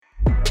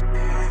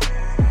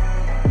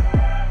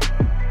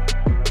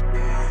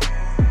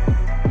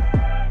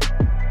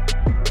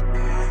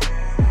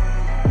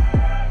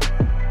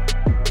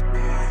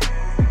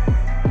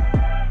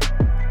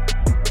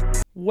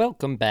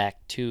welcome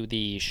back to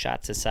the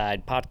Shots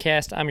Aside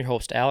podcast. I'm your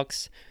host,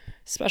 Alex.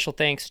 Special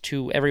thanks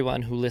to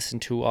everyone who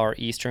listened to our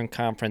Eastern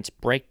Conference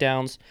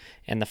breakdowns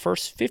and the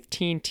first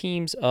 15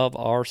 teams of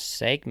our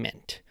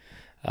segment.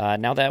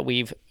 Now that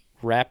we've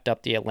wrapped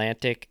up the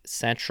Atlantic,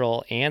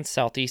 Central, and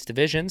Southeast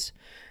divisions,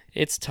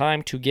 it's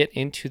time to get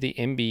into the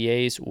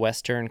NBA's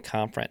Western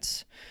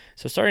Conference.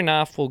 So starting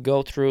off, we'll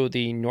go through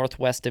the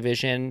Northwest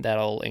Division.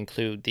 That'll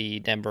include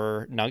the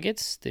Denver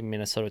Nuggets, the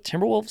Minnesota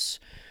Timberwolves,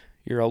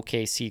 your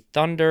OKC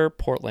Thunder,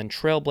 Portland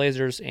Trail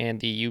Blazers, and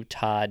the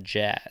Utah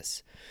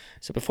Jazz.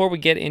 So before we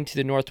get into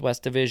the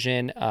Northwest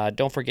Division,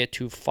 don't forget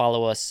to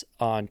follow us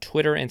on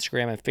Twitter,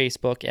 Instagram, and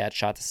Facebook at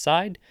Shots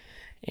Aside,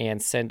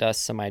 and send us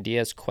some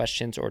ideas,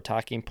 questions, or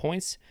talking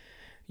points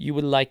you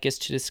would like us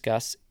to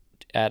discuss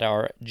at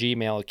our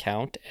Gmail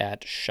account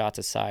at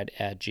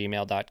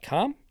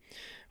shotsaside@gmail.com.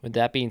 With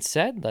that being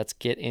said, let's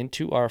get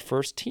into our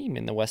first team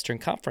in the Western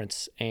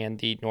Conference and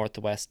the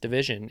Northwest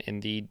Division in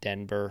the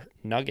Denver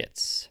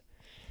Nuggets.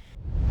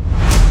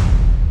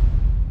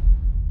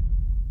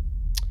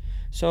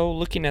 So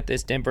looking at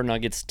this Denver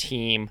Nuggets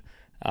team,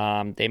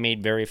 they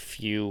made very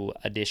few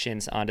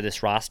additions onto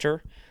this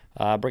roster.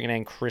 Bringing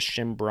in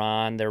Christian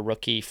Braun, their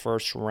rookie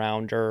first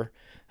rounder.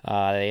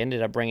 They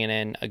ended up bringing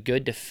in a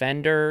good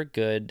defender,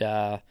 good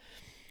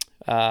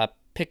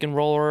pick and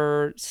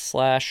roller,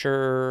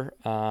 slasher.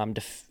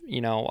 Could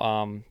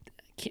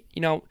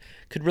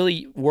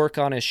really work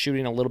on his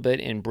shooting a little bit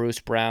in Bruce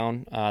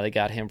Brown. They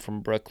got him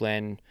from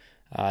Brooklyn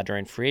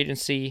during free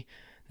agency.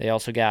 They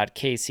also got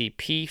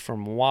KCP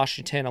from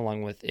Washington,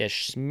 along with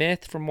Ish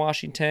Smith from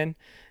Washington,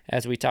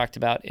 as we talked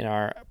about in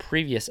our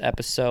previous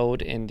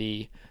episode in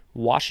the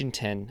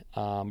Washington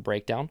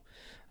breakdown.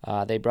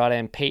 They brought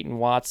in Peyton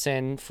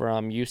Watson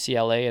from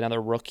UCLA, another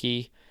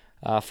rookie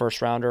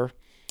first rounder.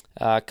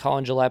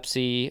 Colin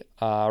Gillespie,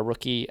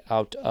 rookie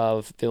out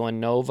of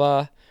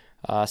Villanova,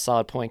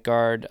 solid point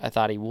guard. I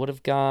thought he would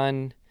have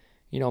gone,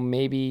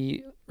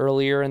 maybe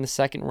earlier in the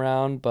second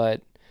round,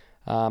 but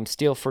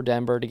steal for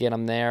Denver to get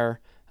him there.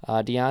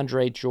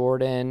 DeAndre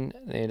Jordan,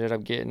 they ended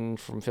up getting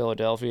from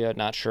Philadelphia.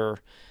 Not sure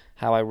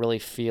how I really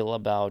feel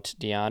about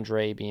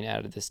DeAndre being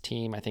out of this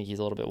team. I think he's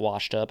a little bit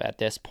washed up at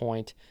this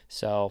point.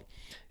 So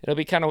it'll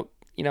be kind of,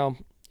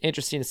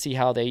 interesting to see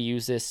how they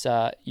use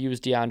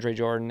DeAndre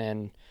Jordan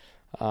and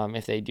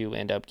if they do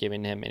end up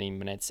giving him any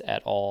minutes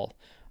at all.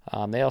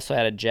 They also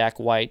added Jack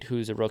White,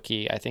 who's a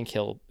rookie. I think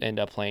he'll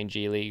end up playing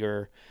G League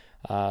or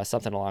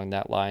something along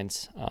that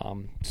lines.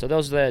 So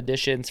those are the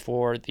additions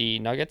for the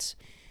Nuggets.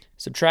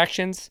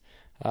 Subtractions,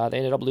 they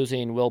ended up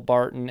losing Will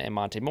Barton and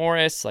Monte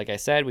Morris. Like I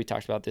said, we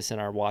talked about this in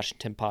our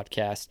Washington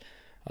podcast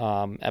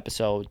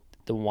episode,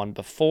 the one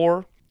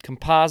before.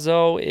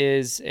 Campazzo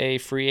is a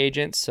free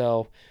agent,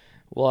 so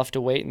we'll have to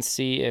wait and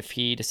see if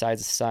he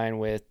decides to sign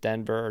with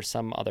Denver or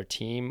some other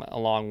team,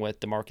 along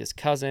with DeMarcus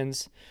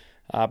Cousins.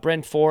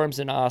 Brent Forums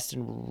and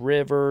Austin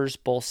Rivers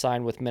both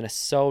signed with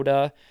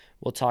Minnesota.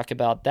 We'll talk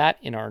about that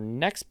in our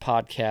next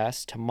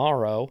podcast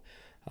tomorrow,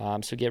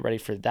 so get ready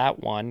for that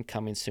one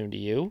coming soon to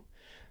you.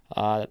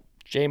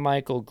 J.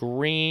 Michael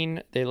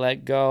Green, they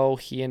let go.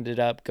 He ended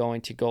up going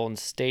to Golden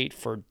State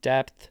for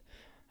depth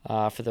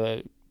for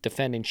the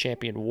defending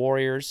champion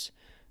Warriors.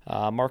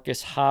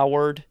 Marcus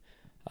Howard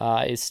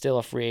is still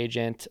a free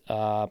agent,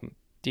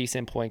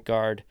 decent point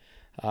guard,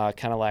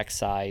 kind of lacks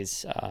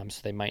size,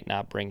 so they might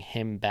not bring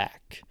him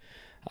back.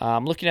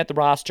 Looking at the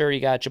roster, you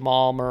got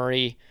Jamal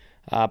Murray,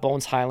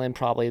 Bones Highland,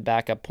 probably a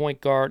backup point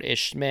guard,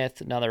 Ish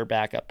Smith, another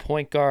backup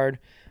point guard,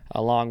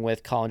 along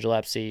with Colin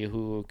Gillespie,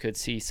 who could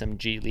see some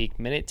G League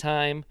minute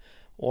time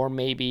or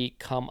maybe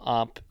come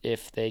up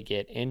if they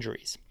get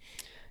injuries.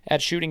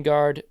 At shooting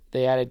guard,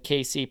 they added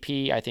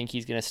KCP. I think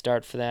he's going to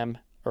start for them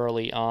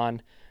early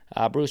on.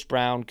 Bruce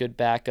Brown, good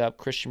backup.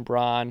 Christian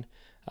Braun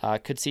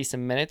could see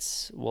some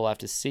minutes. We'll have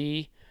to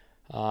see.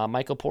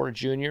 Michael Porter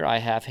Jr., I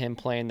have him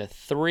playing the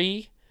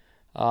 3.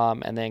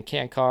 And then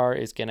Kankar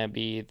is going to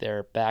be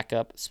their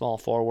backup small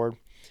forward.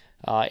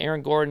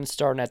 Aaron Gordon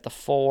starting at the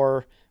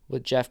 4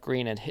 with Jeff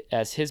Green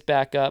as his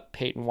backup.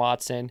 Peyton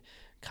Watson,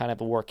 kind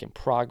of a work in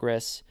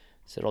progress.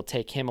 So it'll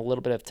take him a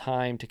little bit of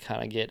time to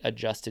kind of get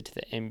adjusted to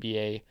the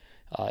NBA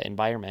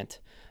environment.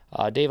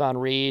 Davon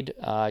Reed,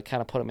 kind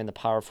of put him in the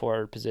power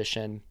forward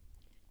position.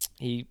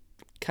 He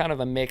kind of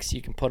a mix.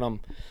 You can put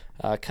him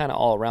kind of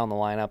all around the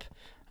lineup,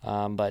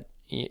 but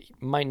you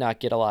might not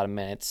get a lot of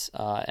minutes.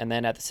 And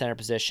then at the center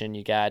position,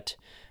 you got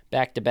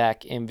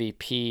back-to-back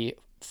MVP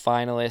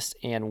finalist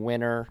and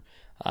winner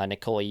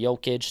Nikola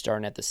Jokic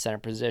starting at the center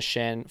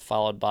position,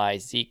 followed by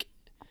Zeke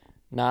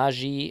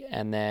Naji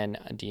and then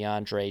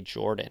DeAndre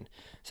Jordan.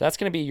 So that's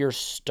going to be your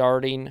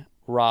starting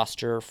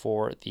roster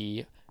for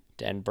the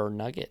Denver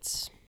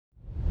Nuggets.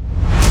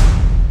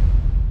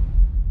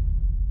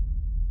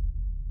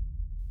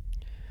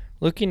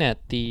 Looking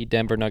at the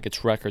Denver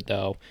Nuggets record,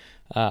 though,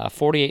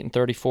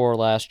 48-34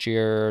 last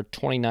year,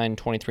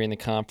 29-23 in the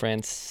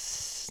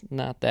conference,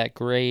 not that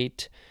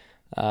great.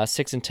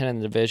 6-10 in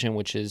the division,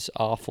 which is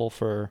awful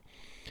for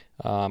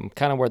kind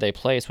of where they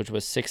placed, which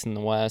was 6th in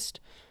the West.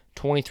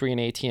 23 and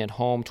 18 at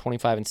home,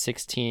 25 and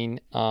 16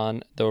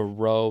 on the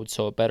road.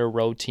 So a better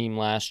road team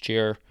last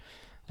year.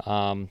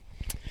 The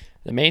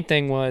main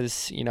thing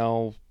was,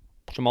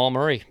 Jamal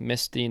Murray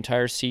missed the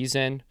entire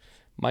season.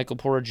 Michael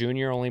Porter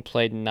Jr. only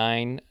played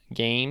 9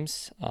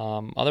 games.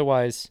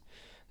 Otherwise,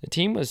 the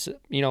team was,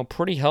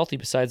 pretty healthy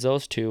besides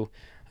those two.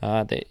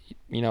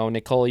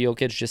 Nikola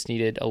Jokic just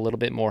needed a little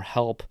bit more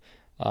help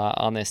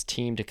on this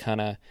team to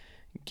kind of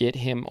get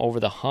him over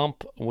the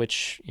hump,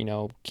 which,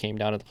 came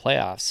down to the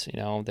playoffs.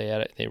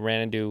 They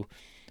ran into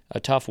a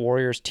tough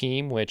Warriors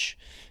team, which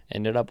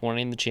ended up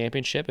winning the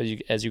championship,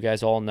 as you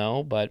guys all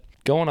know. But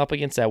going up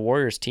against that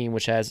Warriors team,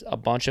 which has a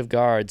bunch of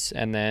guards,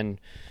 and then,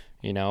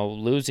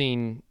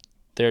 losing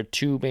their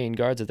 2 main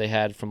guards that they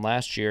had from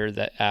last year,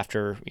 that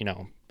after,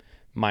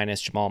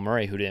 minus Jamal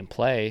Murray, who didn't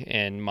play,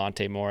 and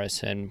Monte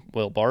Morris and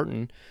Will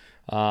Barton,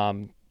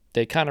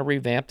 they kind of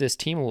revamped this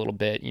team a little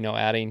bit,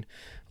 adding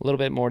a little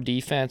bit more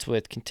defense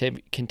with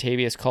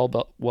Kentavious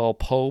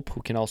Caldwell-Pope,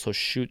 who can also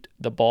shoot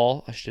the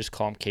ball. I should just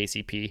call him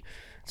KCP.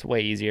 It's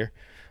way easier.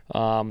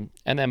 And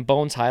then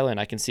Bones Highland,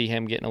 I can see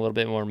him getting a little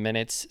bit more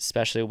minutes,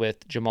 especially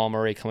with Jamal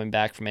Murray coming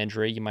back from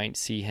injury. You might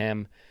see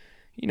him,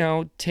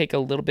 take a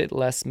little bit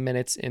less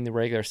minutes in the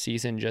regular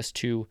season just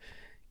to,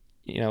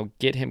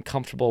 get him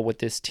comfortable with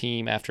this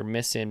team after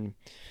missing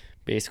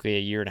basically a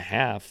year and a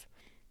half.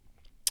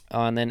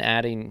 And then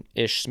adding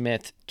Ish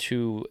Smith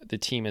to the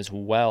team as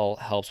well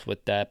helps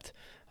with depth.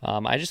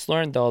 I just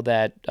learned, though,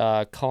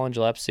 that Colin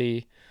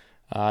Gillespie,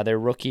 their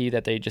rookie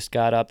that they just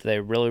got up, they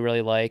really,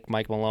 really like.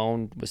 Mike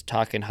Malone was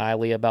talking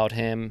highly about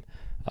him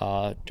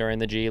during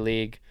the G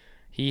League.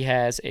 He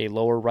has a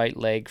lower right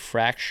leg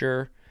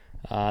fracture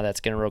that's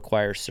going to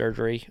require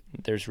surgery.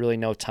 There's really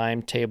no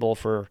timetable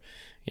for,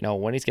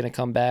 when he's going to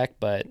come back,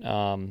 but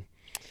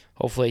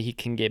hopefully he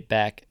can get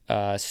back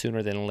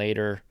sooner than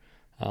later.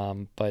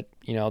 But,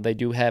 they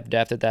do have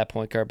depth at that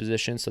point guard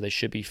position, so they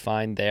should be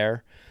fine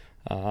there.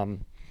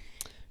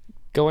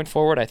 Going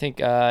forward, I think,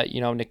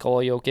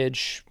 Nikola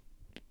Jokic,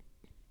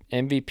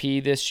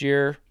 MVP this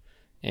year,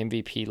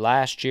 MVP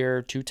last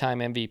year, 2-time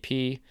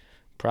MVP,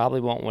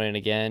 probably won't win it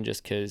again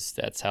just because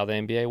that's how the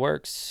NBA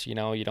works. You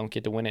don't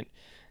get to win it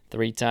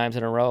 3 times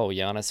in a row.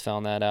 Giannis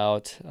found that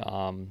out.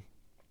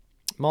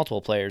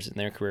 Multiple players in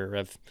their career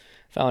have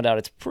found out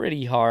it's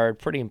pretty hard,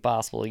 pretty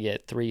impossible to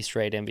get 3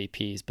 straight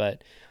MVPs,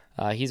 but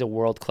he's a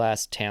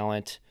world-class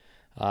talent.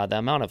 The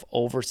amount of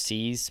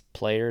overseas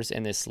players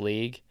in this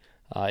league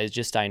is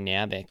just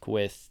dynamic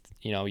with,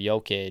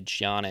 Jokic,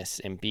 Giannis,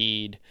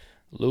 Embiid,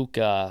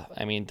 Luka.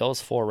 I mean,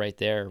 those 4 right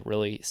there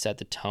really set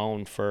the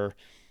tone for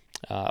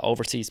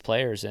overseas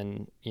players.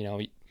 And,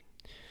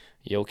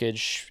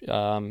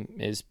 Jokic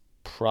is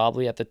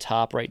probably at the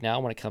top right now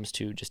when it comes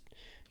to just,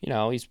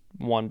 he's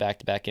won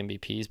back-to-back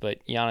MVPs, but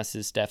Giannis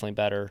is definitely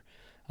better.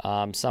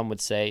 Some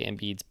would say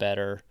Embiid's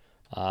better.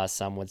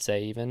 Some would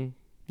say even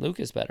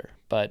Luka's better.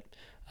 But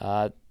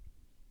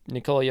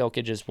Nikola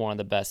Jokic is one of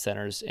the best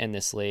centers in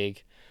this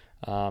league.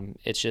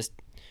 It's just,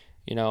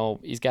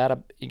 he's got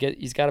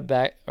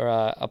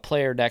a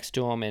player next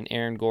to him, and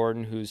Aaron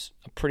Gordon, who's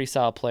a pretty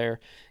solid player.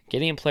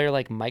 Getting a player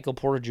like Michael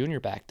Porter Jr.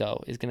 back,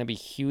 though, is going to be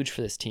huge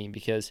for this team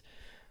because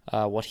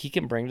what he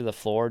can bring to the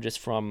floor just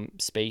from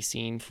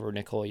spacing for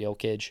Nikola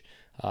Jokic,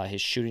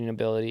 his shooting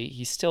ability,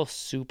 he's still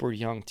super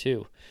young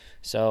too.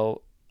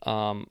 So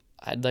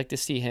I'd like to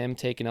see him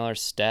take another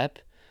step.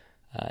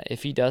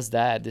 If he does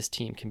that, this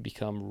team can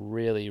become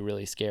really,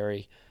 really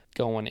scary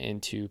going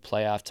into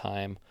playoff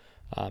time.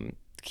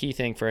 Key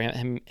thing for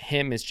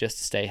him is just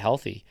to stay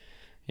healthy.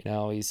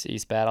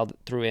 He's battled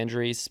through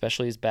injuries,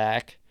 especially his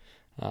back.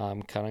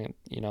 Kind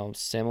of,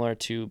 similar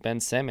to Ben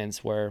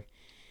Simmons, where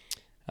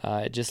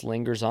it just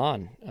lingers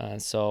on.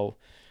 So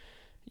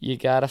you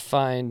got to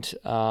find,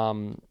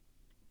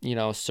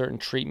 certain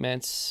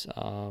treatments.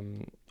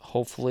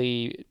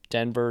 Hopefully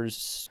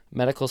Denver's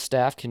medical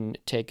staff can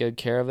take good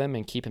care of him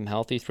and keep him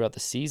healthy throughout the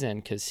season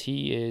because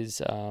he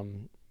is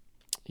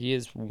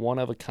one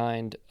of a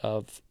kind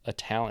of a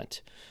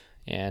talent.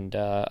 And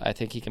I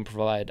think he can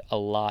provide a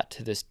lot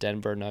to this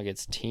Denver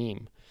Nuggets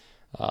team,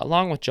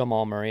 along with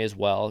Jamal Murray as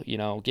well.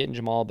 Getting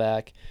Jamal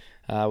back,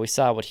 we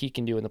saw what he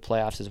can do in the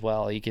playoffs as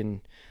well. He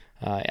can,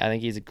 I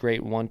think he's a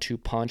great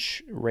 1-2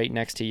 punch right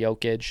next to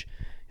Jokic.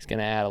 He's going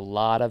to add a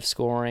lot of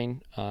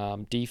scoring,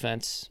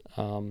 defense.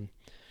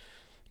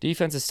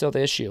 Defense is still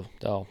the issue,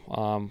 though.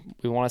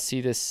 We want to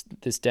see this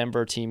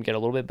Denver team get a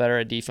little bit better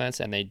at defense,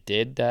 and they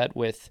did that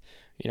with,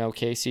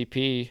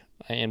 KCP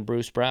and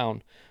Bruce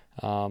Brown.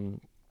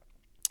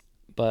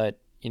 But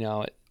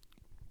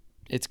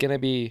it's going to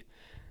be,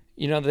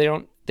 they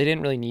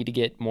didn't really need to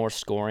get more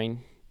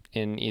scoring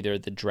in either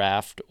the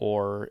draft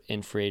or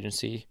in free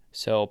agency.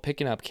 So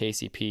picking up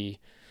KCP,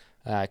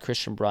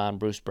 Christian Braun,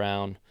 Bruce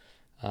Brown,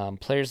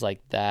 players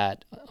like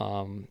that,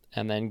 and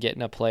then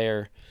getting a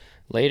player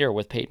later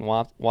with Peyton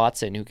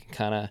Watson who can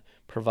kind of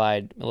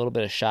provide a little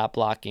bit of shot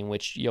blocking,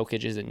 which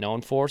Jokic isn't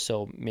known for.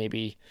 So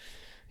maybe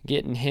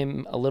getting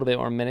him a little bit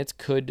more minutes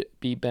could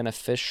be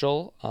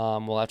beneficial.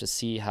 We'll have to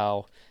see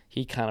how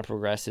he kind of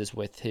progresses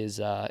with his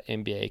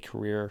NBA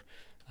career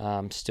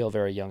Still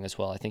very young as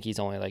well. I think he's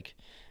only like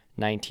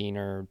 19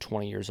 or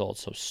 20 years old,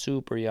 so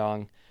super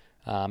young.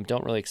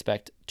 Don't really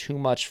expect too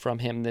much from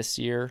him this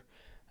year.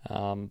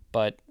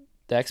 But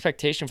the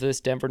expectation for this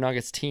Denver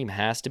Nuggets team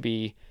has to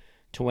be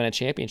to win a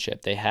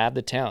championship. They have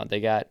the talent. They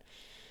got,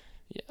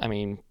 I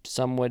mean,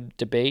 some would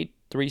debate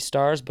 3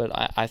 stars, but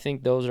I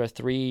think those are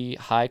 3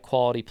 high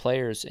quality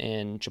players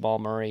in Jamal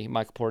Murray,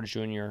 Michael Porter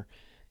Jr.,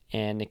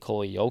 and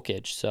Nikola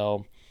Jokic.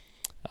 So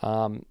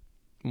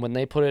when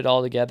they put it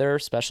all together,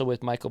 especially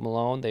with Michael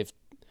Malone, they've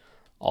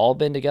all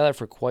been together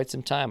for quite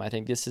some time. I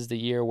think this is the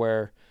year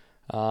where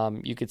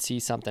you could see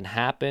something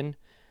happen.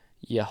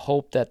 You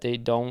hope that they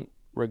don't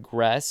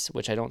regress,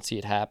 which I don't see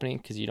it happening,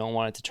 because you don't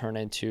want it to turn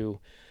into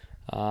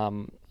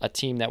a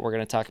team that we're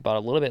going to talk about a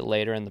little bit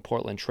later in the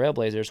Portland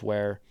Trailblazers,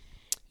 where,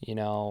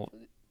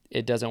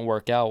 it doesn't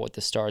work out with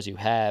the stars you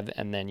have,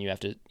 and then you have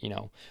to,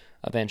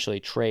 eventually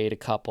trade a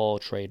couple,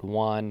 trade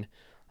one,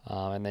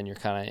 and then you're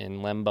kind of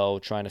in limbo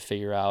trying to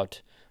figure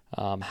out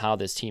how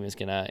this team is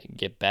going to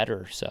get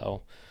better.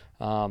 So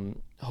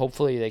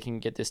hopefully they can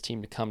get this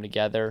team to come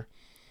together.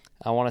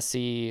 I want to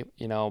see,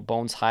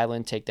 Bones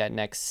Highland take that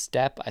next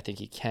step. I think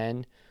he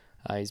can.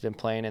 He's been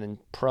playing in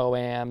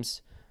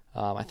pro-ams.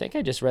 I think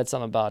I just read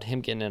something about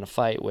him getting in a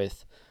fight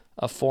with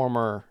a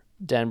former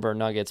Denver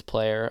Nuggets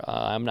player.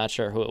 I'm not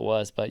sure who it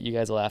was, but you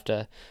guys will have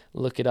to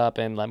look it up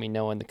and let me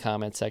know in the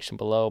comment section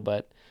below.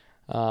 But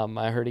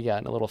I heard he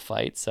got in a little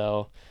fight.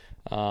 So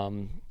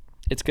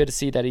it's good to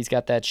see that he's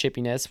got that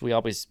chippiness. We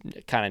always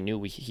kind of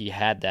knew he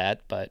had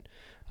that, but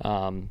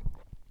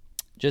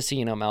just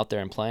seeing him out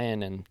there and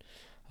playing, and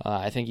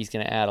I think he's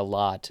going to add a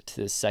lot to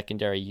this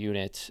secondary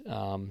unit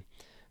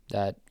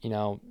that,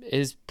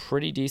 is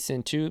pretty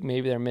decent too.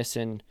 Maybe they're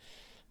missing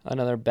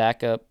another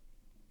backup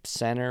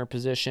center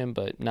position,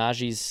 but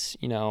Najee's,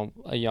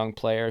 a young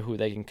player who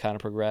they can kind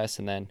of progress.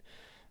 And then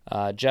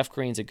Jeff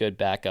Green's a good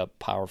backup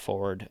power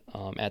forward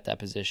at that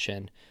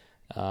position,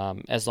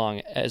 as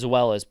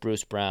well as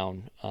Bruce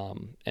Brown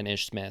and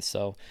Ish Smith.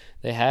 So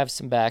they have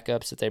some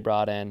backups that they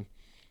brought in.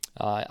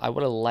 I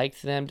would have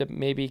liked them to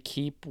maybe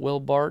keep Will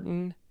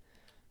Barton,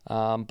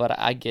 but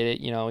I get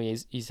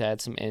it. He's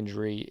had some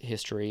injury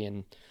history,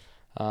 and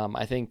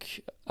I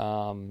think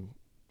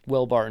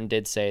Will Barton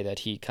did say that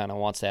he kind of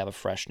wants to have a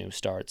fresh new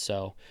start.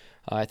 So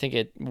I think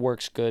it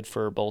works good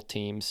for both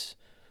teams,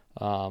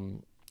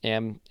 and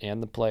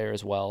the player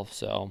as well.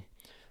 So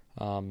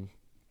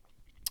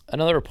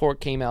another report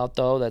came out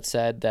though that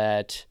said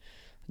that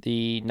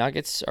the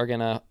Nuggets are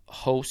gonna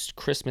host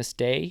Christmas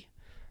Day.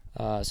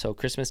 So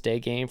Christmas Day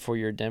game for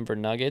your Denver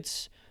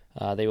Nuggets.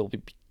 They will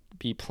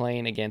be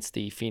playing against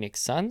the Phoenix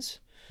Suns.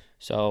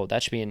 So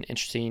that should be an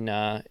interesting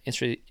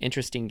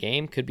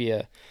game. Could be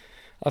a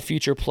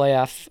future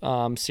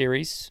playoff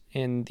series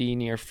in the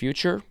near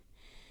future.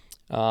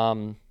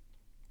 I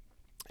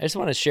just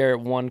want to share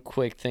one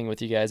quick thing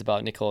with you guys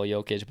about Nikola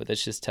Jokic, but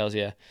this just tells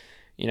you,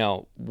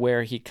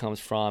 where he comes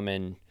from,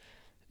 and,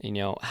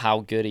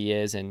 how good he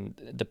is, and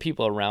the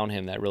people around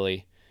him that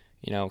really,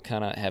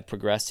 kind of have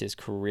progressed his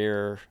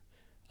career.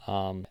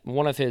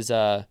 One of his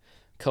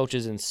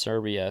coaches in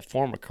Serbia,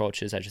 former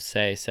coaches, I should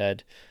say,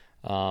 said,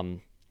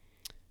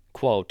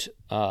 quote,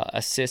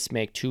 assists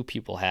make 2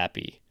 people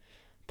happy.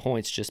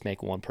 Points just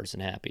make 1 person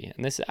happy.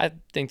 And this, I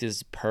think, this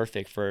is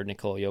perfect for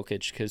Nikola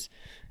Jokic, because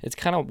it's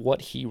kind of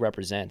what he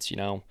represents. He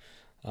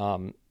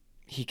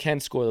can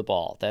score the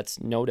ball. That's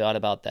no doubt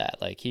about that.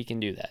 Like, he can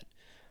do that.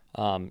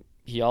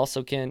 He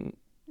also can,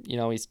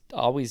 he's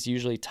always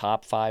usually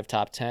top 5,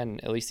 top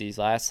 10, at least these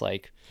last 4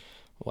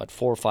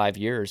 or 5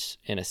 years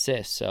in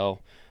assists. So,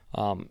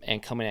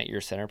 and coming at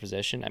your center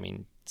position, I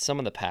mean, some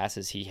of the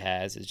passes he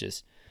has is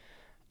just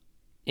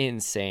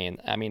insane.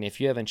 I mean, if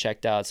you haven't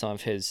checked out some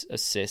of his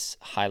assists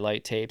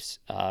highlight tapes,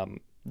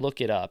 look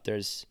it up.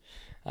 There's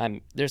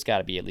got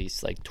to be at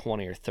least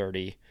 20 or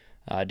 30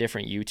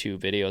 different YouTube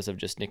videos of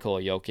just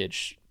Nikola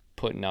Jokic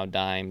putting out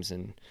dimes,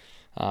 and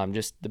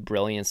just the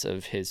brilliance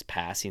of his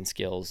passing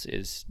skills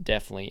is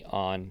definitely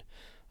on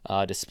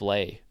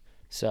display.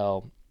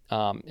 So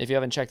if you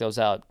haven't checked those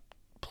out,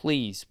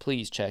 please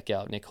check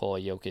out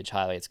Nikola Jokic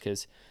highlights,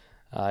 because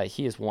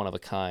he is one of a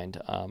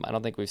kind. I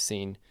don't think we've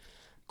seen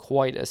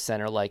quite a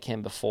center like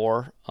him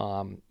before.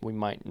 We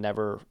might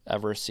never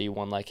ever see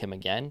one like him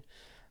again,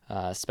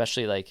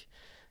 especially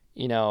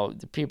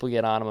the people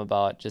get on him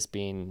about just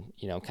being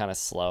kind of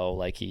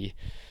slow,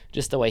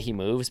 just the way he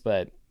moves,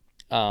 but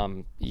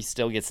he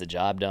still gets the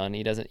job done.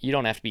 You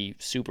don't have to be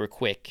super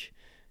quick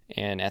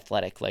and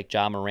athletic like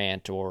Ja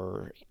Morant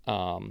or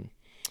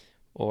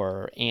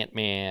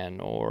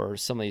Ant-Man or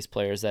some of these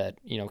players that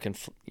can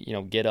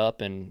get up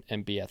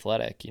and be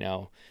athletic.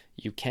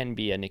 You can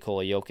be a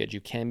Nikola Jokic,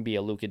 you can be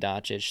a Luka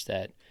Doncic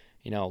that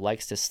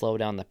likes to slow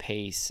down the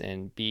pace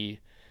and be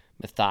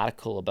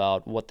methodical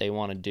about what they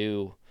want to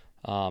do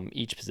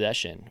each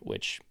possession,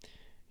 which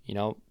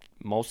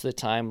most of the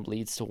time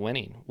leads to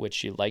winning,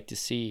 which you like to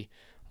see,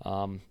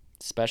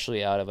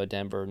 especially out of a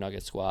Denver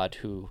Nuggets squad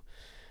who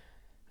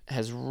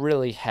has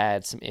really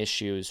had some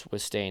issues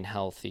with staying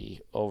healthy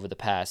over the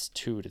past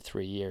 2 to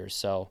 3 years.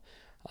 So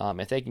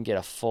If they can get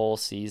a full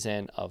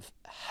season of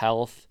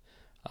health,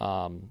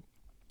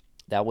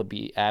 that would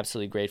be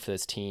absolutely great for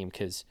this team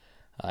because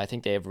I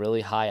think they have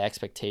really high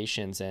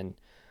expectations. And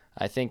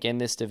I think in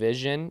this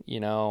division,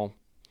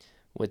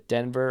 with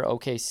Denver,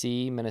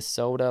 OKC,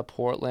 Minnesota,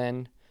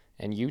 Portland,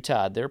 and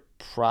Utah, they're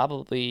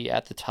probably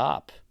at the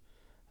top.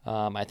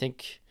 I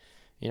think,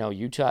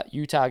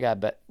 Utah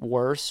got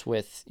worse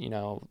with,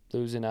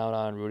 losing out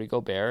on Rudy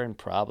Gobert and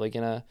probably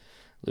going to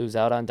lose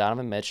out on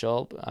Donovan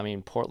Mitchell. I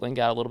mean, Portland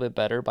got a little bit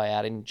better by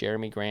adding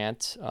Jeremy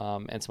Grant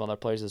and some other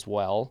players as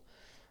well.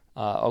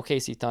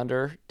 OKC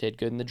Thunder did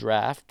good in the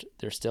draft.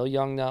 They're still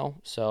young, though.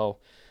 So,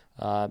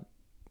 and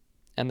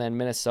then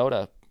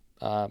Minnesota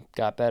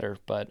got better.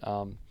 But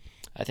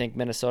I think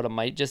Minnesota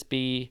might just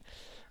be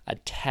a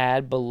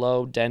tad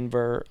below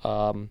Denver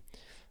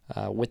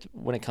with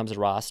when it comes to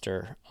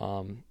roster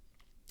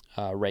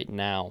right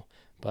now.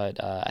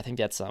 But I think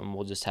that's something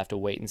we'll just have to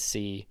wait and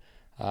see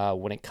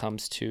when it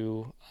comes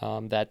to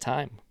that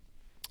time.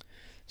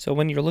 So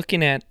when you're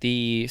looking at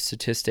the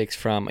statistics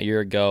from a year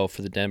ago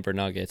for the Denver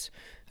Nuggets,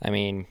 I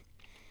mean,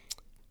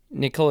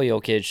 Nikola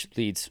Jokic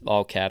leads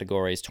all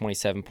categories,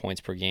 27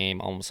 points per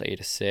game, almost 8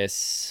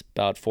 assists,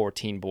 about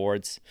 14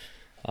 boards,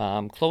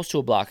 close to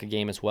a block a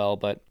game as well.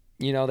 But,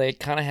 they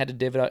kind of had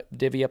to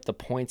divvy up the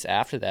points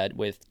after that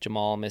with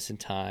Jamal missing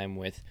time,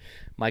 with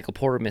Michael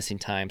Porter missing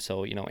time.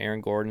 So,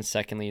 Aaron Gordon,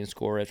 second leading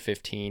scorer at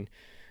 15.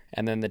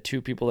 And then the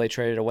two people they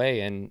traded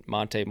away, and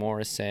Monte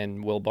Morris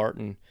and Will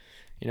Barton,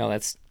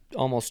 that's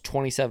almost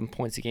 27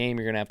 points a game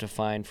you're going to have to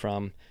find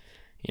from,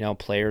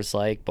 players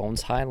like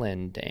Bones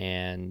Highland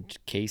and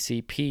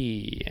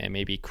KCP and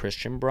maybe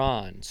Christian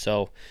Braun.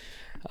 So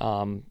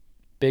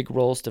big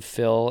roles to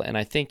fill. And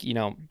I think,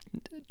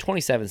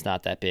 27 is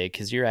not that big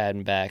because you're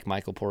adding back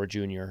Michael Porter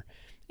Jr.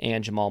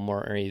 and Jamal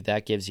Murray.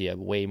 That gives you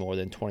way more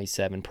than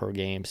 27 per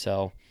game.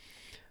 So,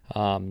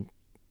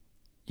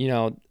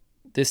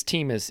 this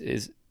team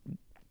is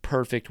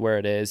perfect where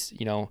it is.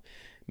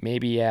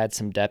 Maybe add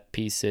some depth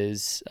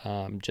pieces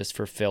just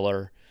for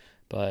filler.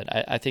 But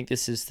I think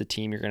this is the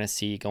team you're going to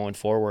see going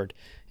forward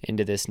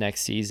into this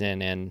next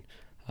season. And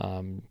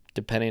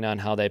depending on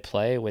how they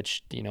play,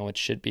 which, it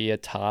should be a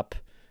top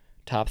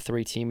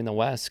 3 team in the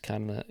West,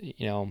 kind of,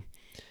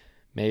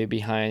 maybe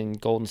behind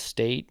Golden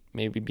State,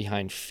 maybe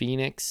behind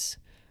Phoenix.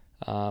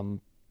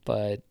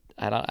 But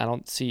I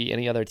don't see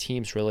any other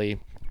teams really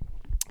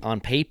on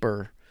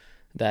paper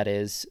that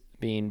is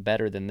being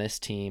better than this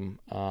team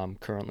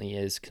currently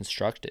is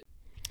constructed.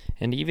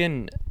 And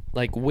even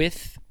like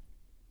with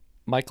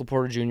Michael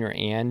Porter Jr.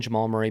 and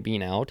Jamal Murray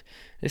being out,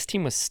 this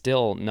team was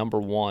still number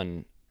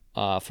 1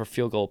 for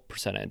field goal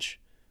percentage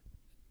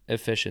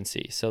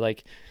efficiency. So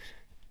like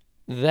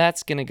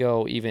that's going to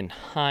go even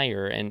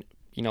higher, and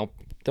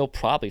they'll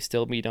probably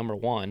still be number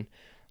 1.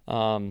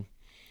 The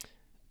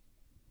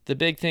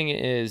big thing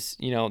is,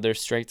 their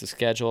strength of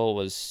schedule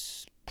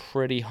was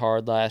pretty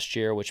hard last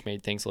year, which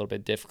made things a little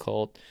bit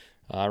difficult.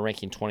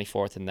 Ranking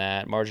 24th in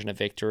that. Margin of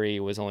victory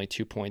was only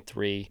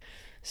 2.3.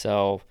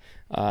 So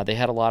they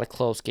had a lot of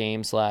close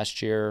games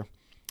last year.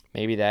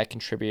 Maybe that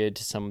contributed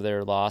to some of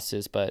their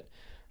losses, but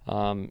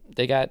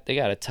they got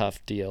a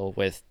tough deal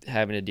with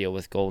having to deal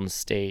with Golden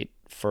State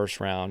first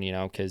round,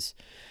 because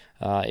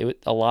a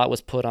lot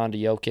was put onto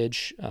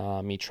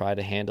Jokic. He tried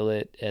to handle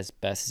it as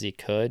best as he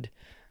could.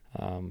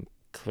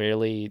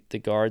 Clearly, the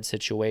guard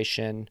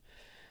situation,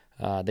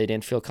 they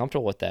didn't feel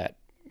comfortable with that,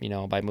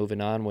 by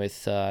moving on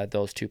with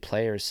those two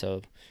players.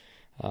 So,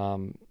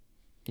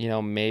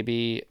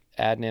 maybe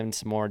adding in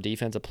some more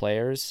defensive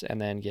players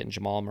and then getting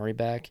Jamal Murray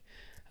back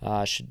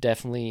should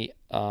definitely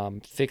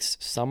fix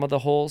some of the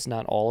holes,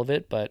 not all of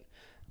it, but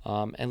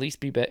at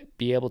least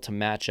be able to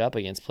match up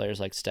against players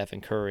like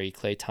Stephen Curry,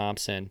 Klay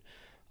Thompson,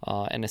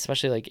 and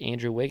especially like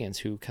Andrew Wiggins,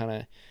 who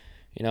kind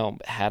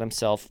of, had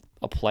himself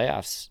a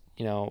playoffs,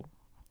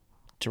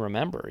 to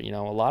remember. A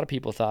lot of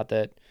people thought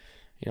that,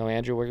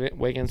 Andrew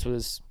Wiggins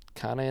was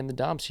kind of in the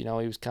dumps. He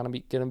was kind of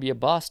going to be a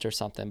bust or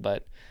something.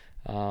 But,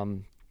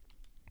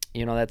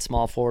 that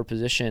small forward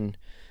position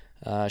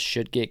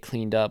should get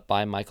cleaned up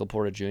by Michael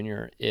Porter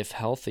Jr. if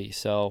healthy.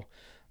 So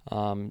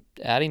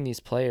adding these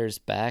players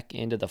back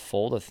into the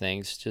fold of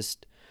things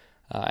just,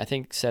 I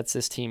think, sets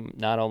this team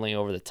not only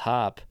over the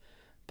top,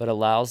 but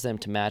allows them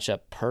to match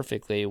up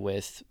perfectly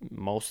with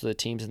most of the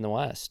teams in the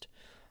West.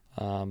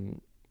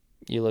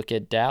 You look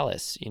at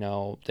Dallas,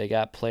 they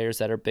got players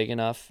that are big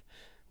enough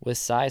with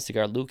size to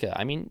guard Luka.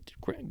 I mean,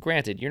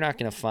 granted, you're not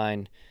going to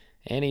find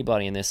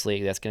anybody in this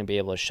league that's going to be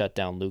able to shut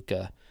down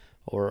Luka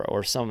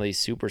or some of these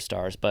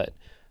superstars, but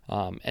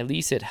at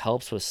least it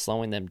helps with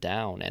slowing them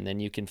down, and then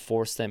you can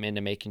force them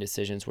into making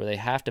decisions where they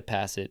have to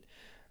pass it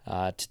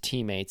to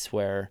teammates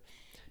where,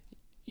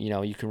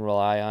 you can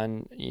rely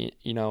on,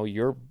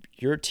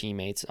 your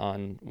teammates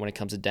on when it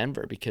comes to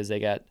Denver because they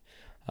got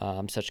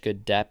such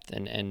good depth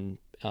and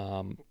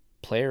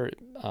player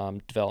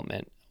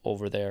development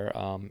over there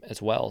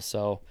as well.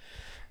 So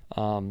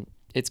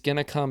it's going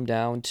to come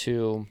down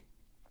to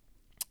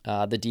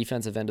the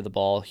defensive end of the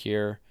ball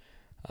here.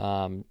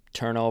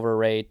 Turnover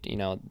rate,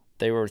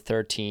 they were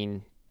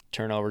 13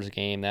 turnovers a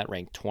game. That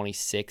ranked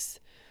 26th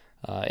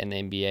in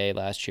the NBA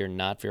last year.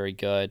 Not very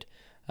good.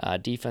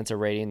 Defensive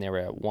rating, they were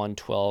at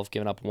 112,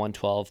 giving up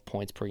 112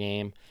 points per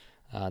game.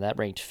 That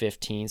ranked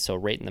 15, so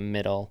right in the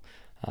middle.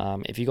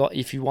 If you go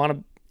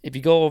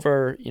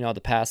over,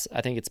 the past,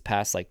 I think it's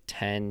past like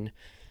 10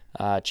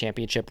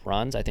 championship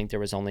runs. I think there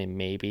was only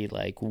maybe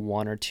like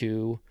one or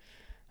two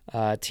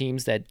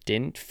teams that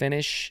didn't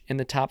finish in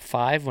the top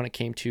 5 when it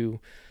came to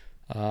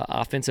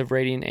offensive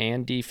rating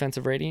and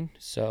defensive rating.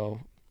 So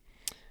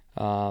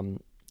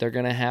they're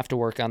going to have to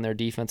work on their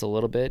defense a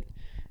little bit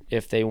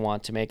if they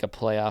want to make a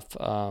playoff,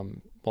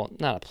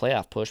 not a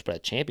playoff push, but a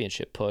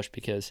championship push,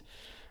 because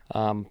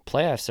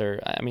playoffs are,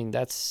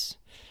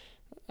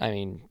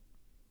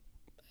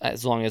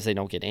 as long as they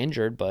don't get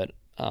injured, but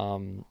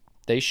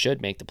they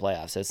should make the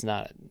playoffs.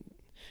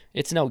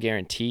 It's no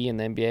guarantee in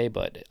the NBA,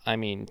 but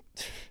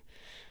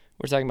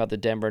we're talking about the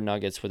Denver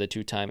Nuggets with a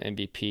 2-time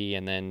MVP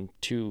and then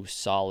 2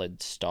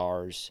 solid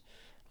stars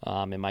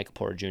in Michael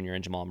Porter Jr.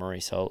 and Jamal Murray.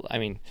 So,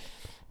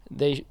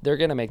 they're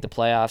going to make the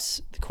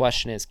playoffs. The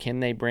question is, can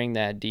they bring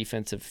that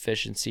defensive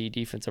efficiency,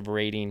 defensive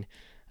rating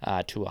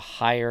to a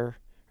higher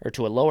or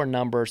to a lower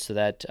number so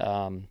that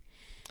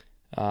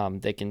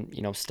they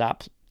can,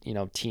 stop,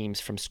 teams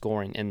from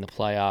scoring in the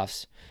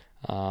playoffs.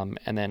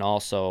 And then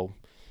also,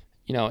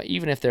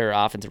 even if their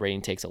offensive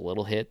rating takes a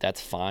little hit,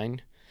 that's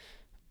fine.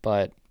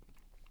 But,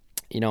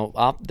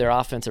 their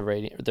offensive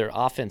rating, their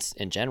offense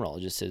in general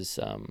just is,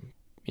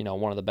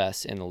 one of the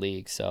best in the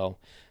league. So,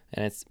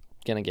 and it's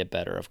going to get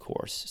better, of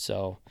course.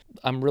 So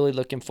I'm really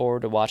looking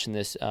forward to watching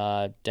this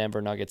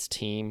Denver Nuggets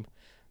team.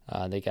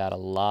 They got a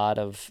lot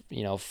of,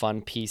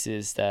 fun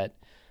pieces that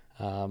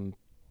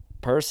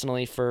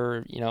personally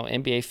for,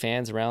 NBA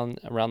fans around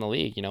the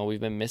league,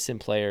 we've been missing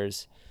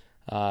players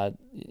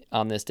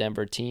on this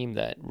Denver team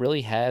that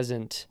really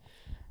hasn't,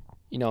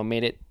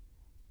 made it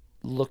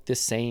look the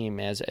same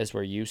as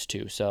we're used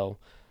to. So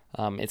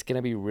it's going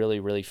to be really,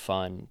 really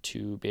fun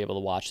to be able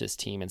to watch this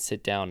team and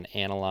sit down and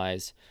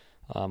analyze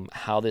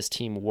how this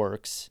team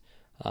works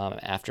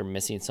after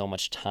missing so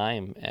much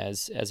time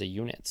as a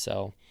unit.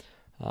 So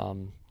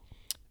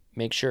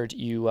make sure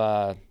you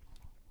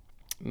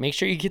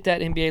get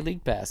that NBA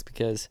League Pass,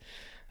 because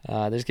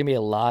there's gonna be a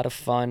lot of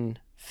fun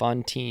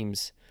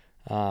teams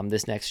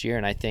this next year.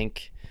 And I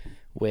think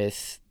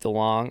with the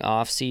long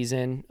off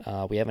season,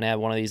 we haven't had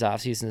one of these off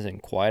seasons in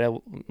quite a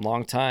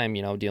long time.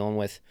 Dealing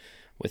with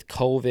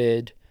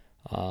COVID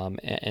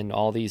and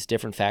all these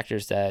different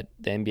factors that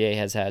the NBA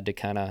has had to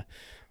kind of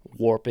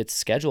warp its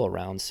schedule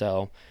around.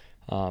 So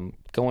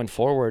going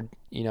forward,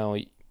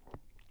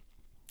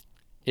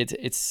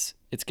 it's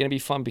going to be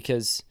fun,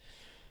 because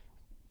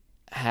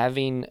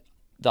having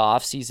the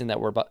off season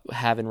that we're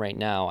having right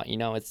now,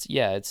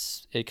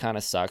 it kind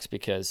of sucks,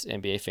 because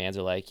NBA fans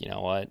are like,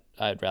 what,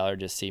 I'd rather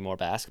just see more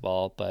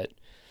basketball. But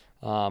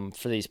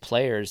for these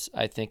players,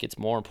 I think it's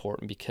more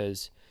important,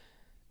 because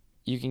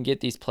you can get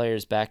these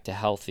players back to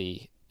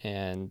healthy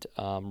and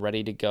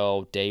ready to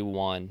go day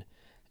one,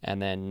 and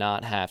then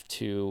not have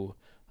to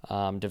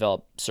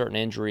develop certain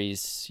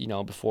injuries,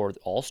 before the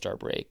All-Star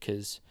break.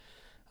 Because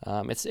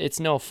it's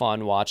no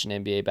fun watching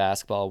NBA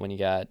basketball when you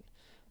got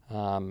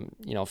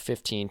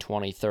 15,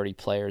 20, 30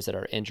 players that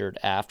are injured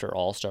after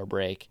All-Star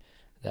break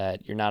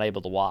that you're not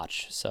able to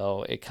watch.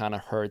 So it kind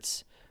of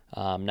hurts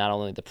not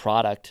only the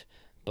product,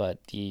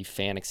 but the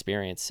fan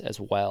experience as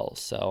well.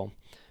 So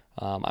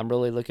I'm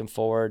really looking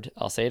forward.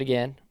 I'll say it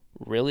again,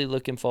 really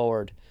looking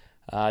forward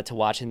to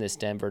watching this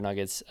Denver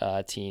Nuggets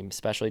team,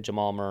 especially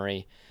Jamal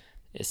Murray,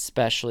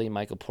 especially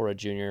Michael Porter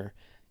Jr.,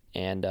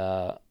 and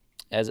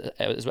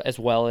as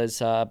well as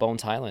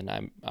Bones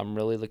Hyland. I'm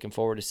really looking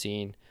forward to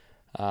seeing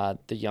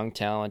the young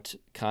talent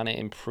kind of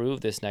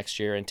improve this next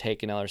year and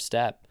take another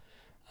step.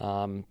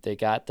 They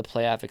got the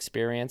playoff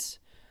experience.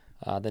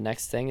 The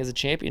next thing is a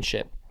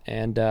championship,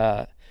 and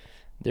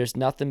there's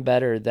nothing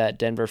better that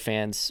Denver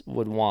fans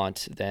would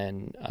want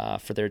than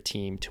for their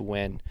team to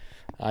win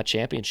a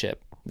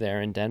championship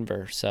there in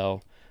Denver.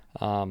 So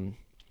that's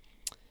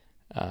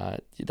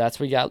what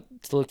we got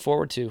to look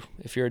forward to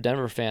if you're a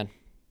Denver fan.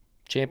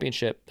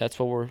 Championship. That's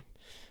what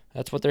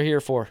they're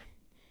here for.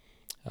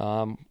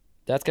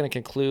 That's going to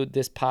conclude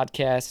this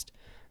podcast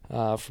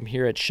from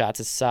here at Shots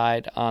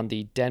Aside on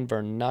the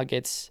Denver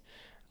Nuggets.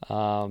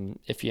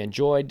 If you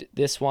enjoyed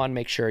this one,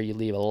 make sure you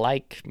leave a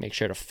like, make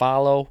sure to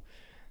follow.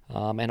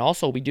 And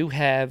also, we do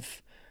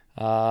have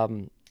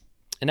an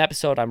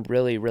episode I'm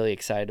really, really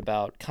excited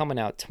about coming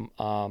out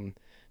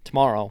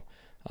tomorrow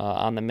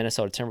on the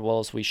Minnesota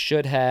Timberwolves. We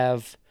should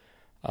have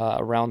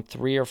around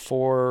 3 or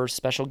 4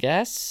 special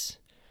guests.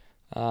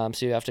 So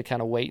you have to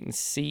kind of wait and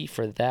see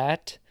for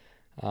that.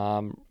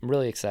 I'm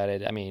really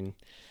excited.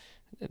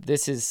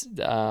 This is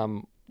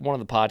one of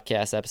the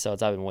podcast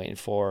episodes I've been waiting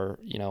for,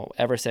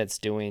 ever since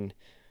doing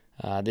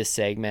this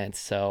segment.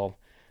 So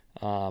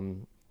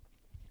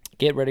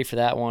get ready for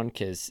that one,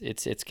 because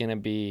it's gonna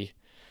be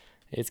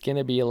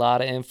a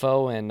lot of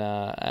info, and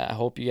I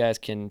hope you guys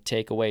can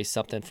take away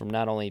something from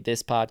not only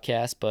this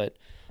podcast, but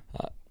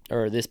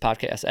or this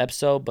podcast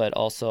episode, but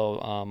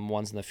also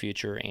ones in the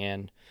future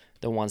and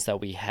the ones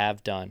that we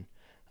have done.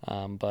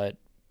 But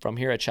from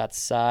here at Shots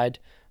Aside,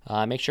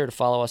 make sure to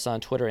follow us on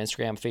Twitter,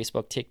 Instagram,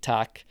 Facebook,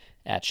 TikTok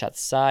at Shots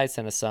Aside.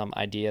 Send us some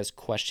ideas,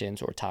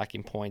 questions, or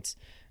talking points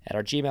at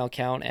our Gmail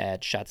account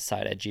at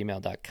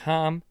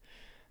shotsaside@gmail.com.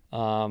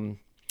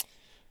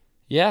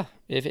 Yeah,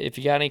 if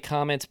you got any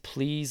comments,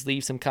 please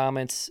leave some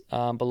comments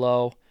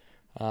below.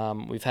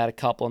 We've had a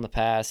couple in the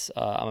past.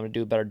 I'm going to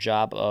do a better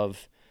job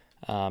of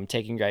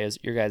taking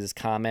your guys'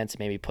 comments,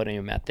 maybe putting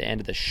them at the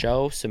end of the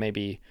show. So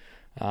maybe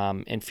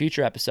in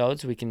future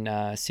episodes, we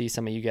can see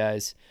some of you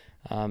guys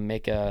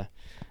make a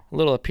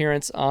little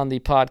appearance on the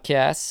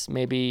podcast.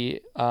 Maybe,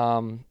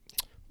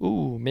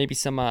 maybe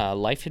some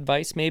life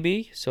advice,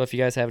 maybe. So if you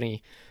guys have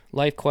any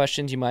life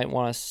questions you might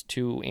want us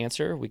to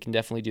answer, we can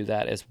definitely do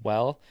that as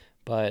well.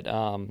 But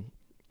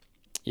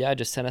yeah,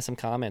 just send us some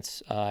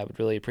comments. I would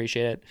really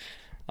appreciate it.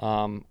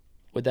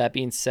 With that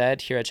being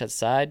said, here at Shots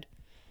Aside,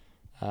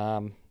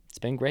 it's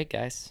been great,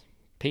 guys.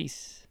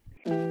 Peace.